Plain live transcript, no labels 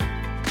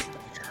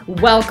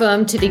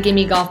Welcome to the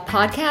Gimme Golf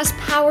Podcast,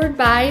 powered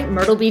by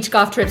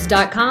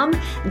MyrtleBeachGolfTrips.com.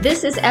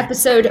 This is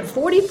episode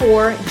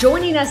 44.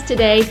 Joining us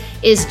today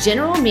is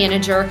General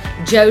Manager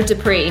Joe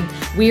Dupree.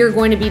 We are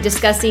going to be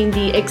discussing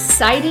the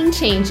exciting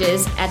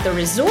changes at the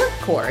resort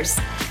course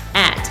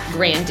at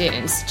Grand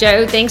Dunes.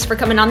 Joe, thanks for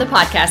coming on the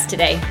podcast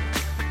today.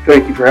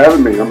 Thank you for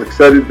having me. I'm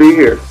excited to be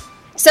here.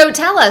 So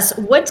tell us,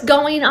 what's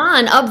going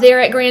on up there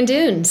at Grand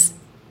Dunes?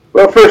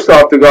 Well, first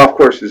off, the golf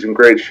course is in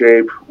great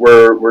shape.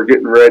 We're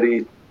getting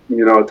ready,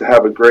 to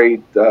have a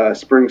great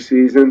spring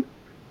season.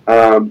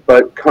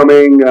 But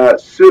coming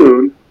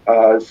soon,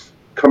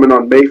 coming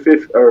on May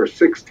 5th or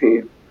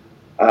 16th,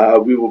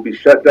 we will be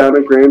shut down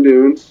at Grand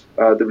Dunes,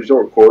 the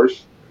resort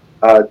course,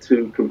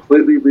 to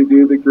completely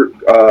redo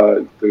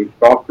the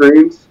golf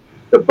greens,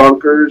 the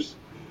bunkers,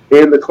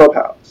 and the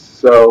clubhouse.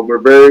 So we're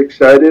very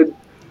excited.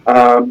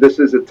 This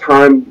is a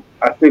time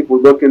I think we're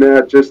looking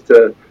at just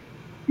to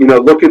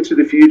look into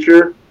the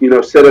future,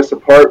 set us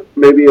apart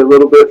maybe a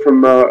little bit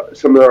from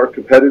some of our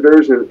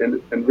competitors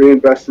and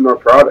reinvest in our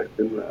product.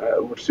 And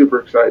we're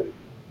super excited.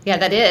 Yeah,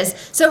 that is.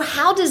 So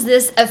how does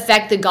this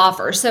affect the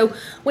golfer? So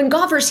when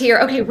golfers hear,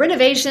 okay,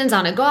 renovations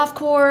on a golf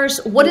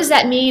course, what does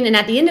that mean? And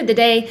at the end of the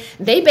day,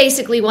 they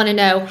basically want to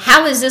know,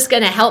 how is this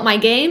going to help my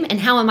game and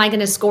how am I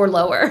going to score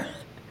lower?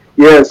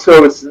 Yeah,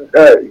 so it's,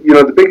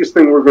 the biggest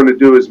thing we're going to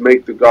do is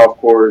make the golf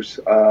course,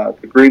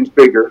 the greens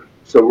bigger.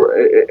 So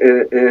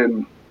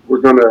we're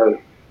going to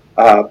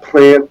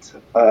plant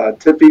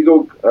tip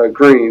eagle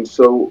greens.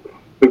 So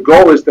the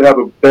goal is to have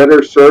a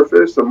better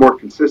surface, a more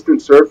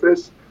consistent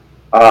surface,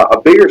 a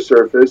bigger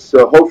surface.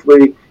 So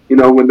hopefully,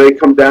 when they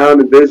come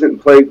down and visit and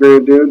play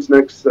Grand Dunes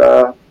next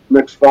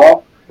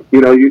fall,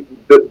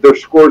 their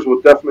scores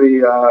will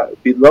definitely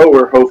be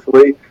lower,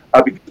 hopefully,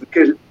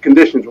 because the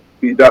conditions will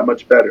be that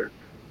much better.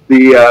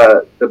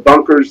 The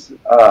bunkers,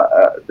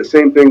 the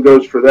same thing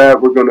goes for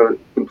that. We're going to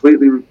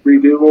completely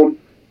redo them.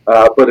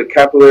 But a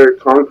capillary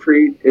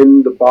concrete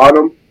in the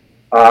bottom,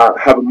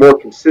 have a more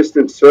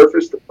consistent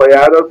surface to play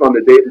out of on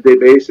a day-to-day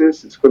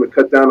basis. It's going to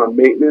cut down on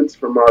maintenance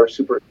from our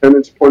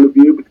superintendent's point of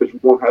view because we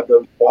won't have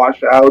those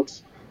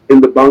washouts in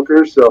the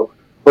bunkers. So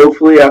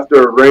hopefully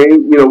after a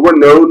rain, we're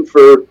known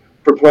for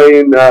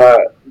playing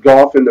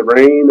golf in the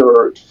rain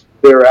or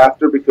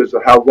thereafter because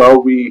of how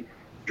well we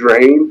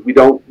drain. We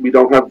don't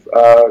have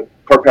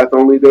car path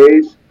only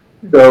days.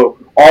 So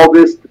all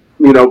this,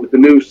 with the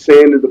new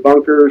sand in the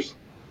bunkers,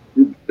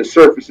 the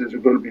surfaces are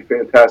going to be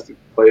fantastic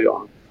to play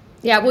on.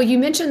 Yeah, well, you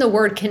mentioned the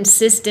word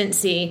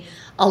consistency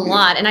a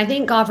lot, and I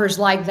think golfers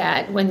like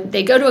that when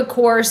they go to a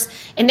course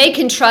and they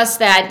can trust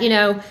that,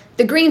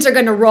 the greens are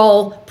going to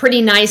roll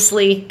pretty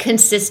nicely,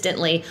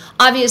 consistently.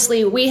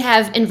 Obviously, we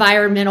have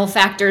environmental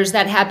factors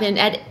that happen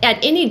at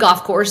any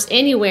golf course,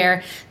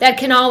 anywhere, that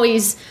can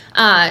always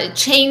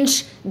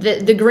change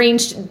the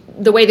greens,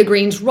 the way the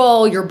greens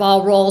roll, your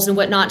ball rolls and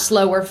whatnot,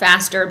 slower,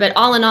 faster. But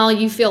all in all,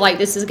 you feel like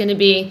this is going to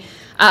be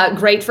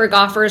great for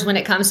golfers when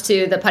it comes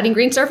to the putting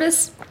green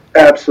surface?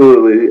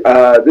 Absolutely.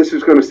 This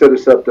is going to set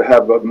us up to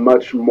have a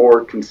much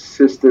more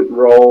consistent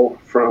roll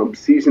from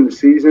season to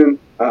season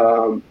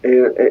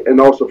and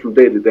also from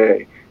day to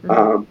day.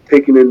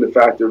 Taking in the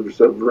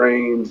factors of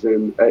rains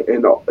and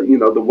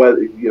the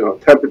weather,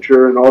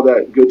 temperature and all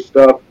that good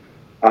stuff.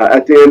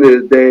 At the end of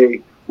the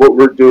day, what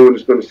we're doing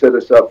is going to set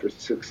us up for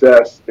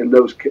success in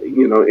those,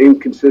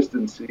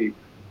 inconsistency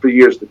for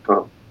years to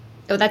come.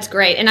 Oh, that's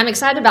great. And I'm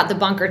excited about the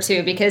bunker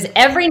too, because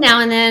every now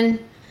and then,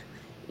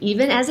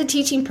 even as a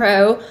teaching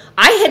pro,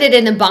 I hit it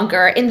in the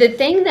bunker. And the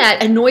thing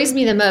that annoys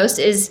me the most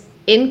is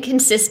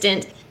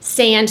inconsistent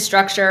sand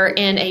structure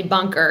in a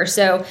bunker.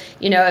 So,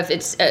 if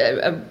it's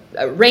a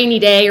rainy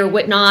day or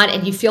whatnot,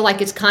 and you feel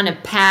like it's kind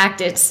of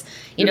packed, it's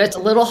a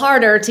little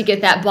harder to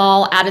get that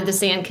ball out of the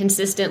sand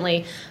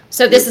consistently.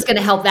 So this is going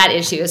to help that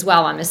issue as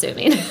well, I'm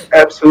assuming.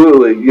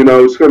 Absolutely.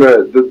 It's going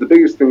to, the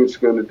biggest thing it's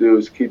going to do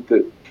is keep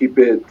it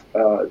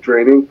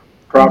draining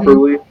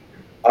properly,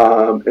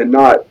 and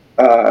not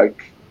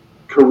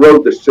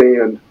corrode the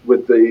sand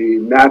with the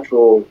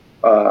natural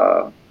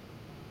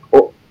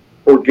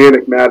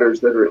organic matters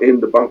that are in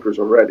the bunkers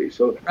already.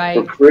 So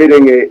We're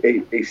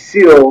creating a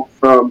seal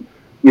from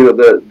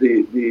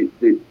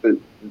the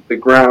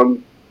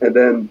ground, and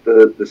then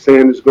the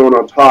sand is going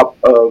on top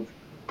of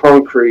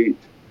concrete.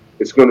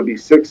 It's going to be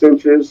 6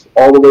 inches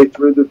all the way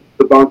through the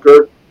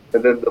bunker,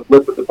 and then the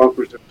lip of the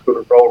bunkers is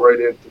going to roll right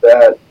into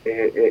that,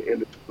 and it's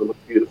going to look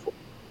beautiful.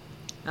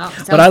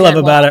 What I love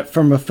about it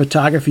from a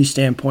photography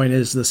standpoint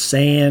is the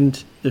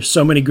sand. There's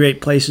so many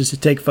great places to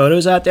take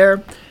photos out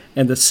there,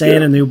 and the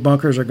sand and the new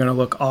bunkers are going to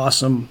look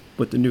awesome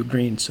with the new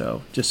green.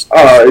 So it's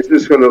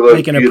just going to look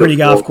making beautiful. A pretty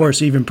golf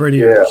course even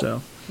prettier. Yeah.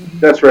 So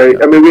that's right.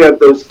 I mean, we have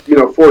those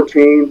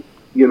 14.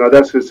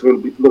 That's just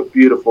going to look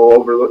beautiful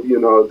over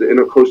the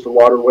intercoastal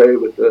waterway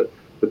with the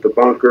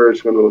bunker.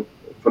 It's going to look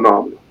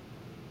phenomenal.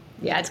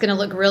 Yeah, it's going to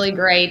look really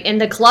great. And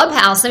the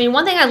clubhouse, I mean,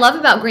 one thing I love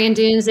about Grand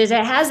Dunes is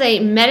it has a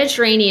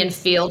Mediterranean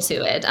feel to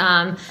it.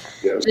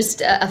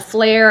 Just a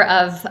flair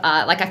of,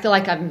 I feel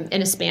like I'm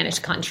in a Spanish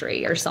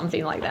country or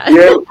something like that.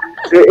 Yeah,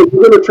 if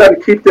you're going to try to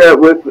keep that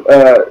with,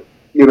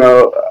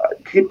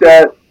 keep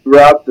that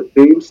throughout the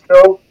theme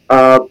still,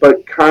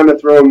 but kind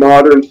of throw a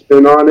modern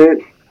spin on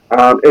it.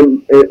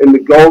 And the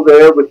goal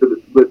there with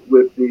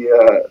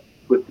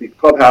the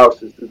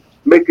clubhouse is to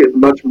make it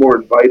much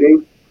more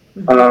inviting,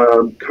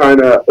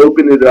 kind of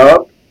open it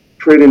up,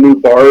 create a new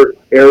bar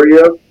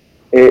area,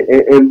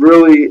 and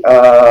really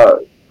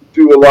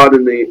do a lot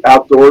in the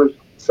outdoors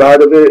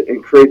side of it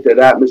and create that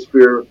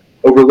atmosphere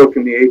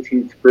overlooking the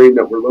 18th green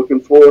that we're looking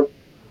for.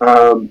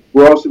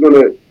 We're also going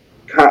to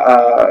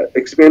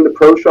expand the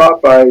pro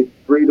shop by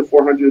 300 to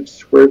 400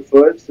 square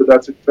foot, so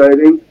that's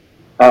exciting.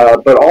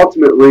 But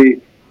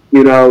ultimately,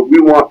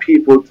 we want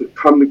people to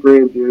come to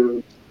Grand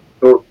Dunes,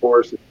 Resort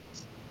Courses,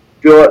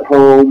 feel at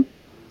home,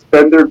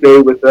 spend their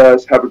day with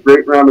us, have a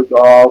great round of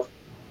golf,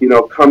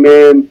 come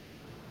in,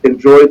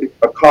 enjoy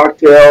a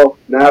cocktail,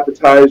 an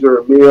appetizer,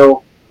 a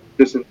meal,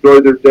 just enjoy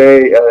their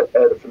day at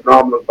a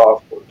phenomenal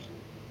golf course.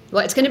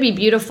 Well, it's going to be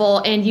beautiful,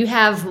 and you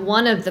have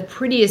one of the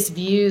prettiest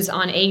views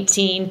on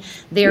 18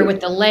 there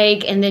with the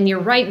lake, and then you're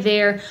right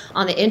there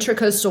on the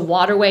Intracoastal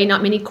Waterway.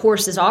 Not many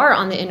courses are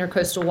on the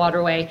Intracoastal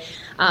Waterway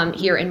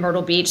here in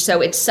Myrtle Beach,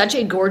 so it's such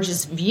a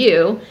gorgeous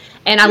view,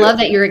 and I love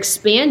that you're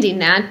expanding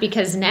that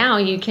because now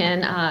you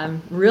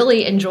can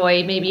really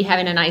enjoy maybe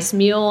having a nice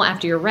meal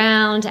after your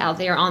round out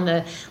there on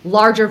the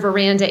larger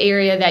veranda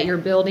area that you're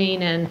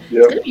building, and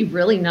it's going to be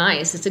really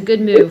nice. It's a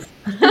good move.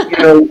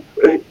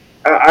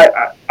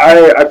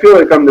 I feel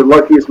like I'm the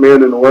luckiest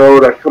man in the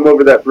world. I come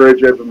over that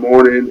bridge every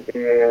morning,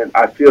 and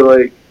I feel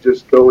like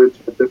just go into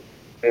a different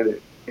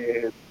planet.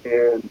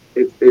 And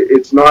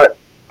it's not,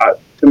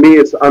 to me,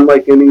 it's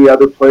unlike any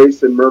other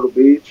place in Myrtle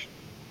Beach,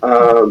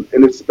 and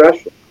it's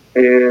special.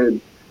 And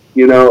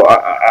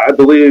I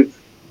believe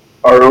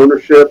our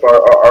ownership,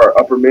 our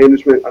upper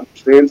management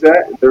understands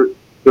that, and they're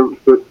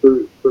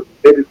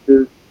committed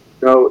to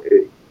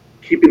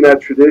keeping that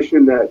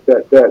tradition,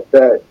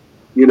 that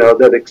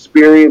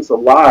experience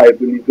alive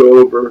when you go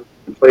over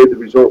and play the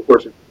resort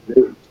course.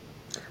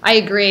 I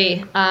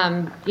agree.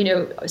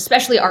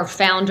 Especially our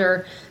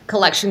founder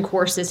collection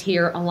courses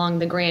here along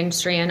the Grand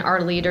Strand, our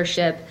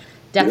leadership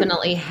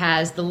definitely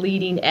has the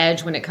leading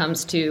edge when it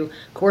comes to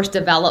course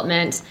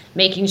development,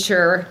 making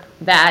sure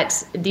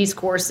that these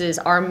courses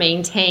are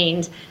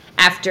maintained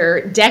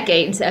after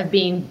decades of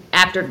being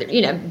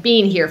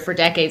here for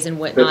decades and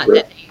whatnot.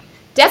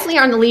 Definitely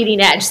on the leading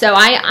edge. So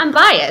I'm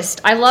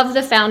biased. I love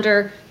the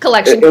founder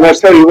collection. And I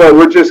tell you what,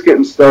 we're just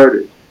getting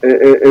started,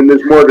 and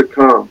there's more to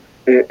come.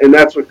 And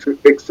that's what's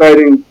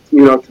exciting,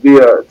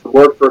 to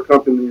work for a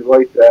company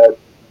like that,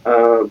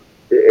 and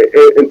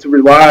to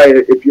rely,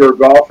 if you're a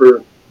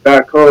golfer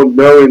back home,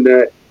 knowing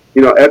that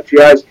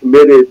FGI is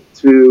committed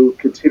to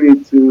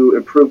continue to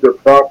improve their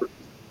properties,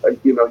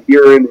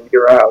 year in and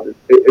year out.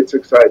 It's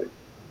exciting.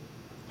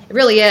 It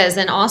really is,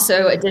 and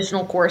also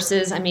additional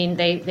courses. I mean,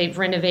 they've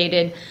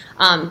renovated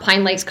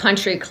Pine Lakes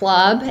Country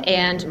Club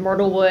and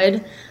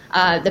Myrtlewood,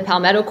 the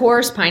Palmetto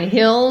Course, Pine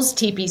Hills,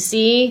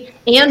 TPC,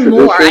 and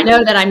more. I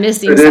know that I'm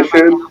missing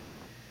some.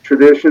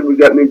 Tradition. We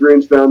got new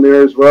greens down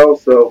there as well.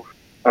 So,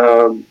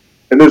 and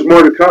there's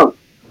more to come.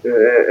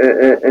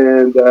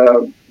 And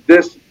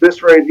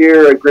this right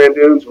here at Grand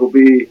Dunes will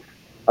be,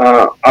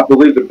 I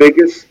believe, the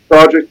biggest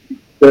project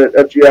that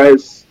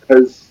FGI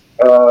has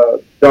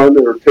done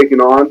or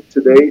taken on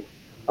to date,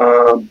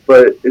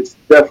 but it's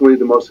definitely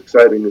the most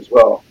exciting as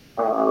well.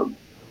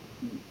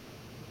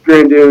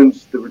 Grand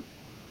Dunes, the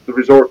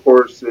resort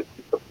course, it's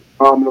a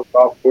phenomenal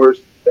golf course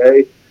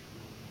today.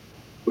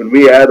 When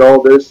we add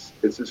all this,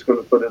 it's just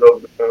going to put it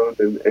over the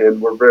moon,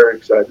 and we're very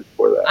excited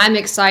for that. I'm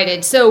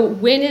excited. So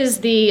when is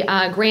the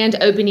grand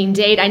opening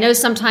date? I know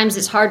sometimes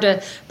it's hard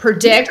to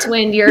predict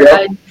when you're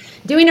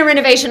doing a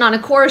renovation on a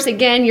course.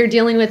 Again, you're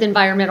dealing with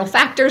environmental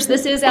factors.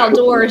 This is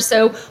outdoors.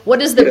 So what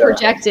is the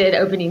projected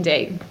opening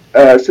date?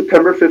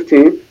 September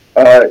 15th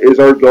is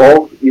our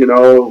goal.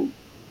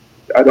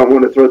 I don't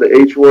want to throw the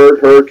H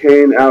word,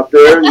 hurricane, out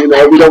there. We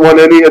don't want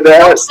any of that.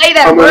 Don't say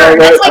that word.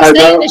 That's like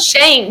saying the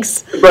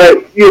Shanks.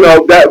 But,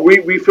 that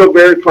we feel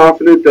very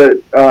confident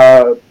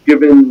that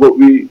given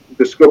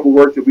the scope of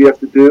work that we have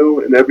to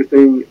do and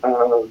everything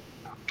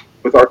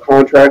with our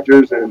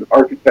contractors and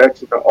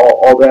architects and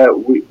all that,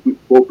 we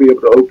will be able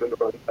to open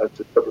on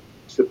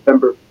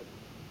September.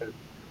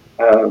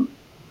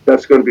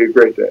 That's going to be a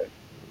great day.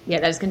 Yeah,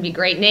 that's going to be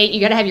great. Nate,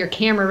 you got to have your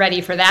camera ready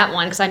for that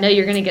one because I know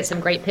you're going to get some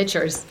great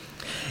pictures.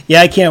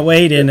 Yeah, I can't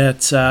wait. And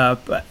it's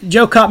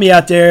Joe caught me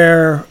out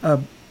there a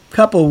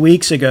couple of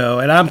weeks ago,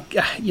 and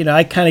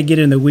I kind of get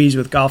in the weeds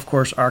with golf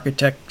course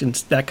architect and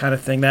that kind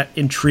of thing. That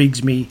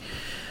intrigues me.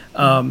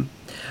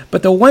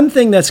 But the one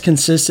thing that's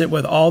consistent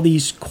with all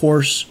these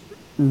course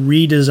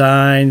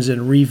redesigns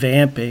and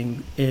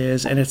revamping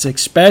is, and it's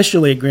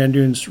especially at Grand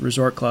Dunes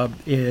Resort Club,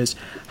 is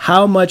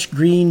how much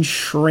greens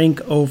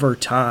shrink over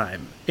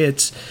time.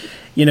 It's,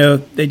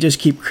 they just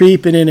keep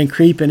creeping in.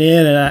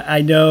 And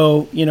I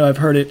know, I've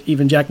heard it,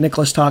 even Jack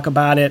Nicklaus talk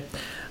about it.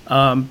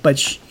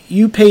 But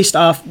you paced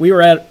off,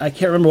 I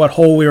can't remember what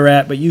hole we were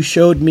at, but you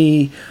showed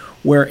me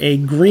where a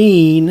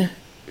green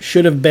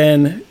should have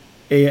been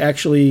a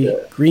actually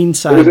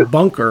greenside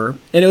bunker,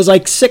 and it was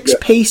like 6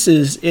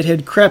 paces. It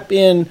had crept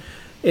in.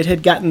 It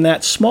had gotten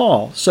that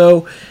small.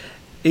 So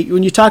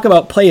when you talk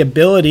about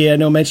playability, I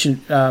know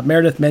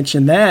Meredith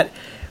mentioned that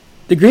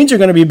the greens are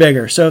going to be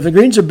bigger. So if the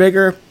greens are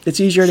bigger, it's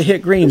easier to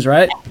hit greens,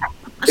 right?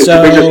 It's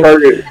a bigger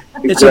target.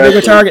 Exactly. It's a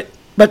bigger target.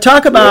 But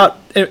talk about,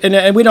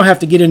 and we don't have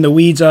to get in the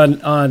weeds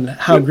on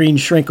how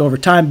greens shrink over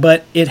time,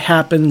 but it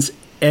happens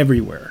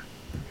everywhere.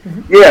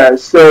 Yeah,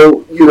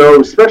 so,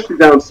 especially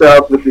down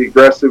south with the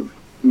aggressive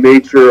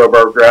nature of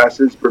our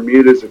grasses,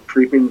 Bermuda's a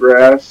creeping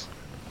grass.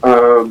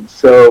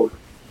 So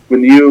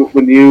when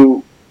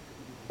you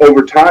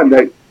over time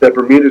that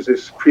Bermuda's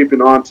is creeping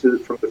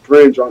from the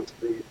fringe onto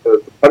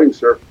the putting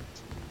surface,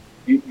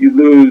 you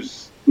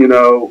lose,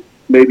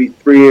 maybe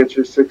 3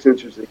 inches, 6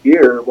 inches a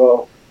year.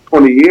 Well,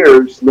 20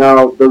 years,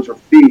 now those are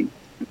feet,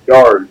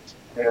 yards.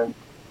 And,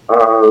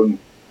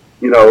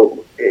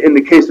 in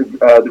the case of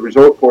the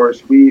resort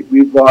course,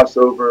 we've lost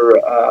over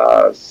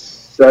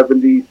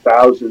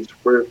 70,000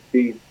 square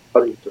feet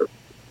putting surface.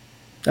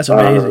 That's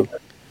amazing.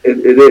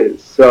 It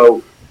is.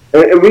 So,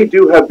 and we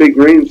do have big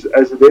greens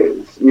as it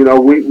is.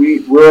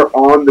 We're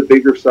on the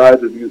bigger side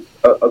of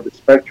the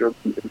spectrum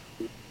in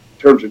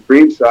terms of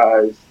green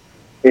size,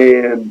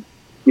 and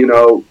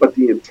but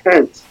the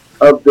intent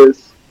of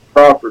this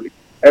property,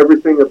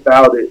 everything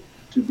about it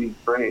to be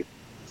green.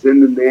 It's in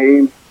the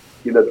name.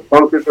 The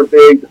bunkers are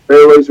big, the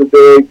fairways are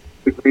big,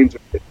 the greens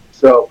are big.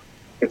 So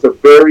it's a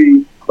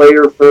very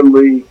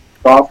player-friendly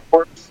golf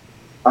course,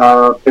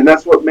 and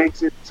that's what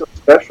makes it so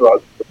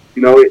special.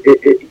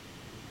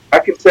 I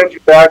can send you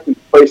back and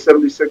play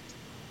 76,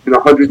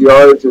 100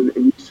 yards,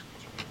 and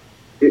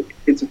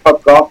it's a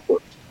tough golf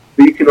course.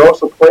 But you can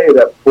also play it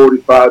at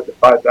 45 to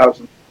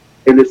 5,000,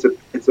 and it's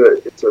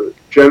a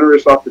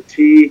generous off the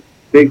tee,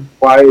 big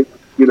wide,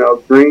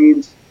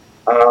 greens.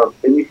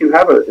 And you can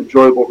have an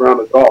enjoyable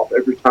round of golf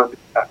every time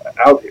you're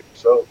out here.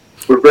 So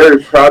we're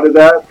very proud of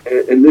that,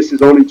 and this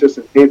is only just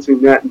enhancing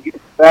that and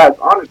getting back.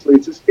 Honestly,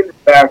 it's just getting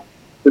back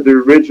to the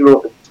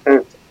original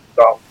intent of the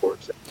golf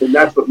course, and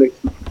that's what makes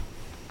it.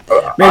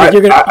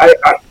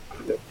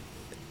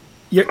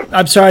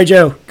 I'm sorry,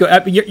 Joe.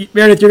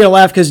 Meredith, you're going to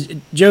laugh because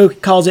Joe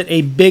calls it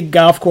a big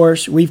golf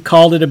course. We've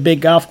called it a big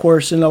golf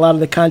course in a lot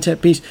of the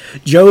content piece.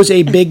 Joe's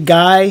a big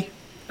guy,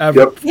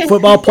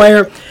 football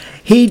player.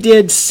 He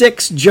did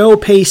 6 Joe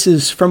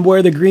paces from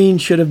where the green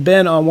should have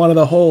been on one of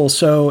the holes.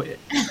 So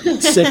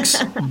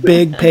 6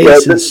 big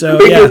paces.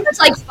 It's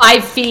like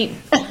 5 feet.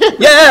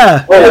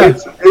 Yeah. Well,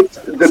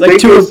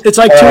 it's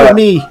like 2 of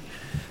me.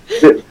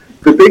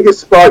 The biggest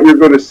spot you're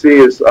going to see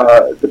is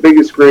the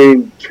biggest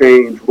green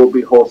change will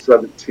be hole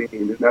 17,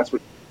 and that's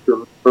what you're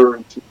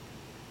referring to.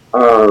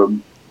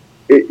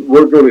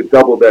 We're going to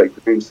double that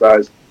green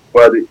size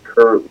what it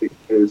currently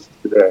is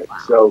today. Wow.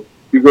 So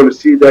you're going to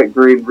see that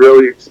green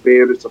really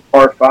expand. It's a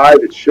par 5.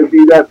 It should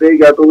be that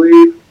big, I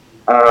believe.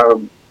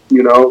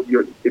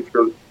 If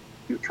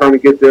you're trying to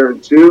get there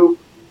in 2,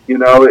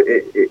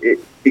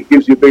 it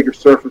gives you a bigger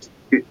surface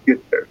to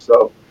get there.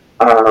 So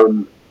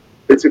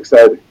it's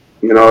exciting.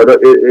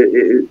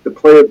 The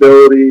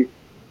playability,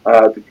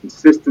 the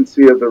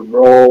consistency of the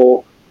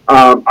roll.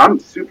 I'm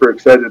super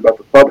excited about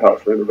the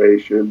clubhouse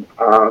renovation.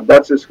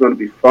 That's just going to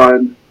be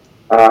fun.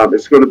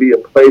 It's going to be a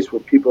place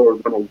where people are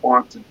going to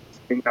want to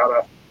hang out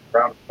after a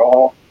round of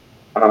golf,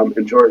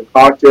 enjoy a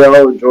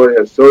cocktail, enjoy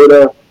a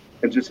soda,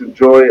 and just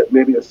enjoy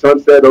maybe a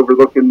sunset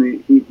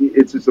overlooking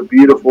it's just a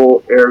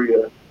beautiful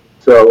area.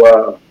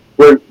 So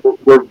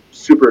we're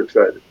super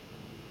excited.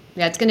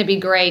 Yeah, it's going to be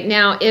great.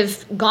 Now,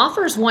 if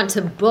golfers want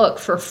to book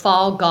for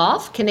fall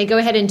golf, can they go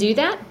ahead and do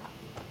that?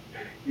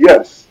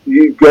 Yes.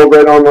 You go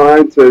right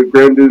online to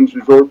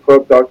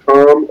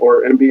GrandDunesResortClub.com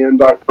or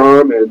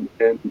MBN.com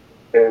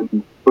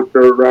and book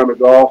their round of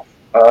golf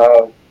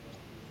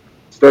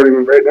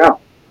starting right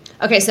now.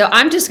 Okay, so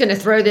I'm just going to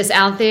throw this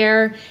out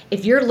there.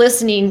 If you're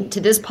listening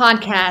to this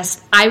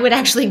podcast, I would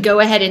actually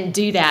go ahead and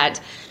do that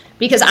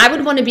because I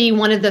would want to be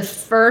one of the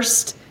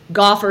first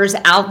golfers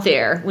out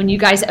there when you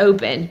guys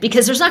open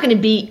because there's not going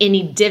to be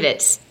any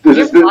divots. You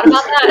ever thought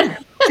about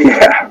that?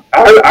 Yeah,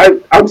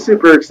 I'm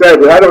super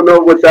excited. I don't know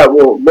what that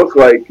will look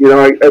like.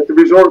 At the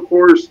resort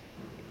course,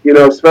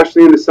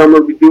 especially in the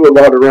summer, we do a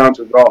lot of rounds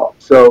of golf.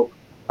 So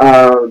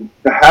to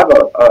have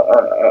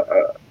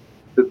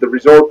the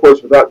resort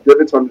course without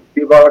divots on the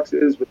tee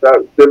boxes,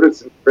 without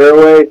divots in the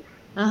fairway,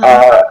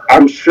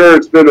 I'm sure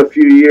it's been a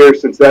few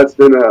years since that's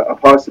been a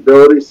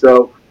possibility.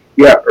 So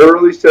yeah,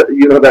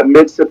 that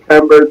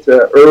mid-September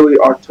to early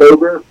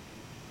October,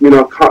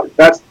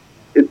 that's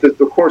it.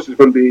 The course is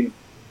going to be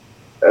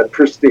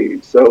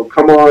pristine. So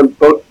come on,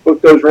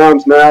 book those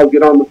rounds now.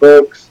 Get on the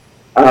books.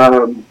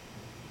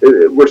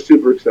 We're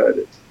super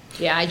excited.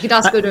 Yeah, you could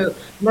also go to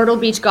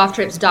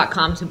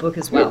MyrtleBeachGolfTrips.com to book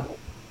as well.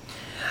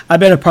 I've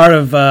been a part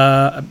of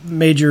a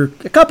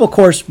couple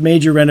course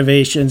major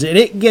renovations, and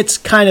it gets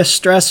kind of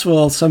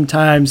stressful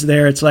sometimes.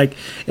 There, it's like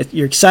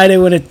you're excited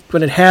when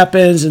it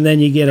happens, and then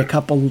you get a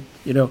couple.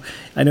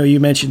 I know you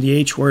mentioned the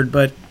H word,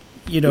 but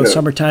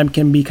summertime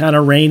can be kind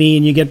of rainy,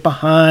 and you get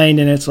behind,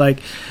 and it's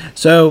like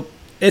so.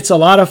 it's a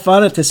lot of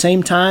fun. At the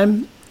same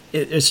time,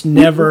 it's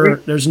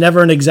never there's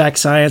never an exact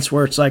science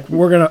where it's like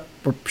we're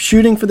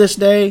shooting for this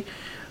day,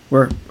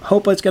 we're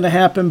hoping it's going to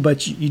happen,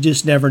 but you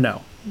just never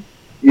know.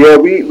 Yeah,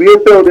 we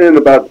have built in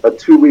about a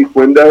 2-week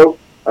window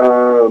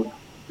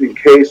in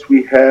case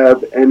we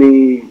have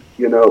any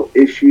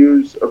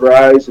issues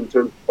arise in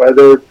terms of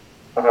weather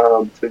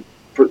to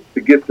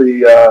get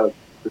the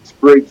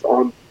sprigs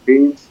on the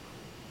greens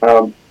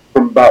from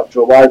about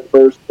July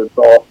 1st to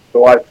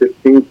July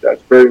 15th.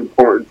 That's very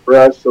important for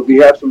us. So we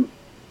have some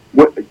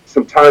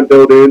time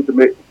built in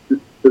to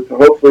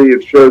hopefully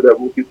ensure that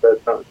we'll get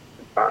that done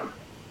in time.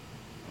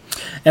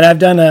 And I've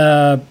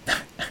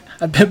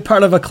been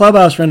part of a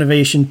clubhouse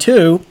renovation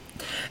too,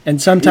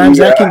 and sometimes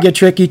that can get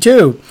tricky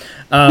too.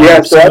 So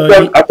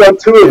I've done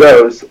 2 of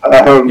those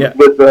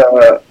with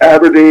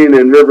Aberdeen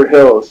and River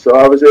Hills. So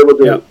I was able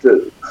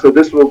to. So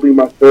this will be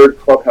my 3rd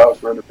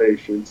clubhouse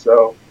renovation.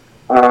 So,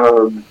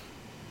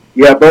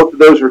 both of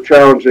those were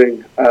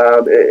challenging,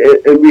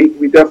 and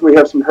we definitely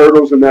have some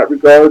hurdles in that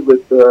regard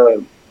with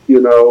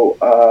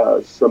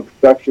some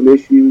production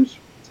issues,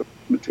 some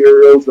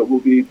materials that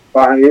we'll be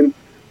buying.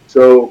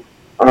 So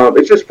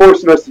it's just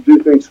forcing us to do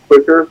things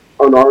quicker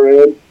on our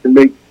end and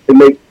make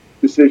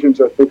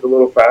decisions, I think, a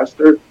little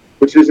faster,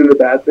 which isn't a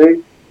bad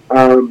thing.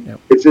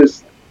 It's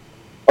just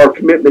our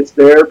commitment's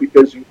there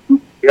because you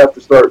have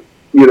to start,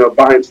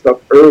 buying stuff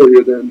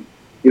earlier than,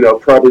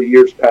 probably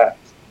years past.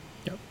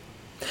 Yep.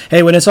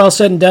 Hey, when it's all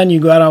said and done,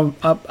 you go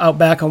out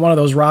back on one of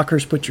those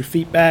rockers, put your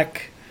feet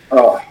back,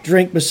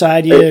 drink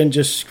beside you, and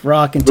just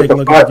rock and take a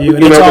look at the view.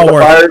 And it's all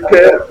worth it. Fire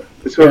pit,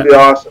 it's going to be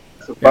awesome.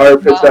 Some fire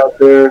pits out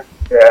there.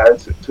 Yeah,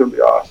 it's going to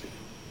be awesome.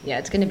 Yeah,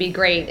 it's going to be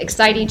great.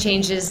 Exciting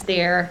changes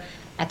there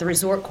at the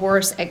resort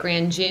course at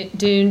Grand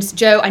Dunes.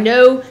 Joe, I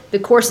know the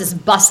course is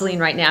bustling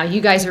right now.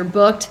 You guys are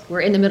booked.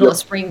 We're in the middle of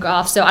spring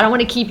golf, so I don't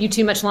want to keep you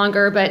too much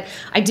longer, but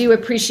I do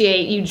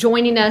appreciate you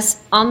joining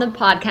us on the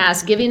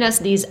podcast, giving us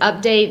these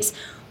updates.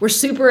 We're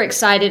super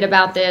excited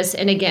about this.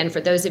 And again,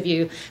 for those of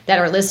you that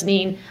are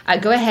listening,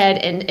 go ahead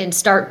and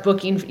start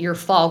booking your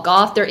fall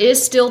golf. There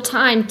is still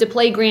time to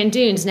play Grand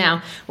Dunes.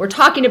 Now, we're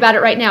talking about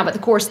it right now, but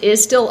the course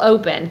is still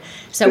open.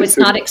 So it's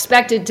not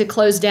expected to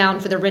close down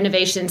for the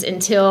renovations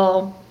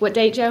until what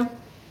date, Joe?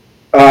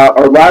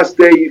 Our last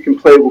day you can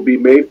play will be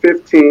May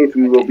 15th,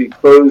 and we'll be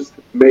closed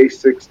May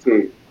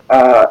 16th.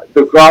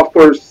 The golf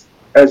course,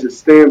 as it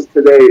stands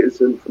today, is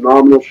in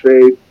phenomenal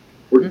shape.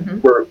 We're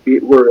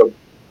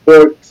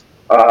booked.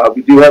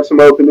 We do have some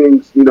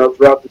openings,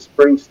 throughout the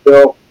spring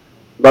still.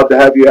 Love to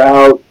have you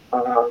out.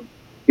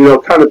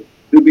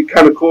 It'd be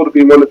kind of cool to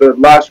be one of the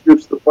last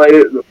groups to play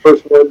it and the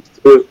first ones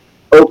to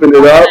open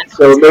it up.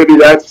 So maybe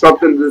that's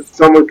something that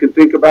someone could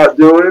think about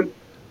doing.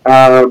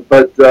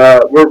 But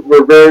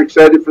we're very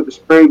excited for the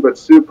spring, but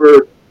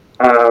super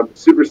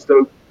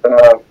stoked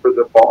for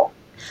the fall.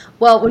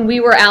 Well, when we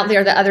were out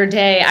there the other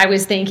day, I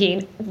was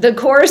thinking the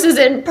course is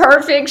in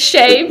perfect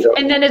shape,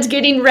 and then it's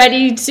getting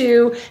ready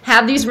to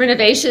have these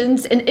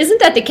renovations. And isn't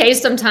that the case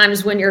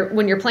sometimes when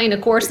you're playing a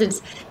course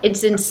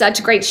it's in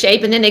such great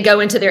shape, and then they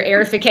go into their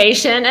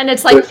aerification, and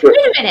it's like, wait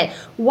a minute,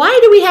 why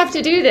do we have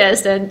to do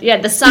this? And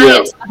the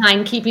science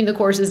behind keeping the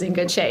courses in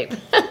good shape.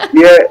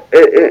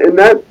 And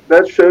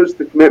that shows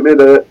the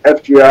commitment of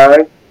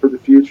FGI for the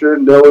future,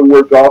 knowing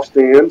where golf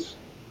stands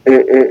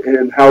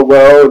and how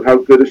well and how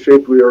good a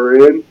shape we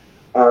are in.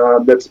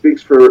 That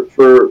speaks for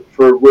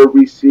where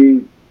we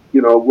see,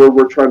 where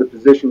we're trying to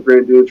position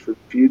Grand Dunes for the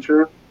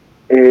future.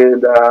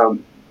 And to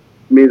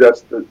me,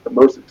 that's the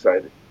most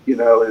exciting,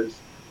 is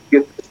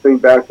get this thing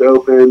back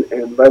open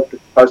and let the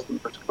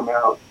customers come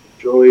out,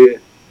 enjoy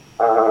it.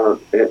 And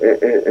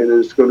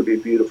it's going to be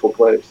a beautiful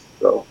place.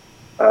 So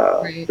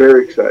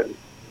very excited.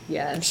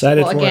 Yes.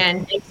 Excited for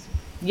again,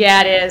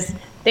 it is.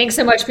 Thanks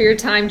so much for your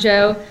time,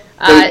 Joe.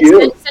 Thank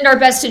you. Send our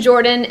best to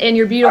Jordan and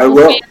your beautiful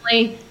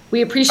family.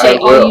 We appreciate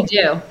all you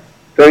do.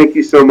 Thank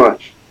you so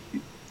much.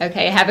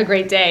 Okay, have a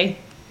great day.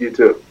 You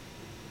too.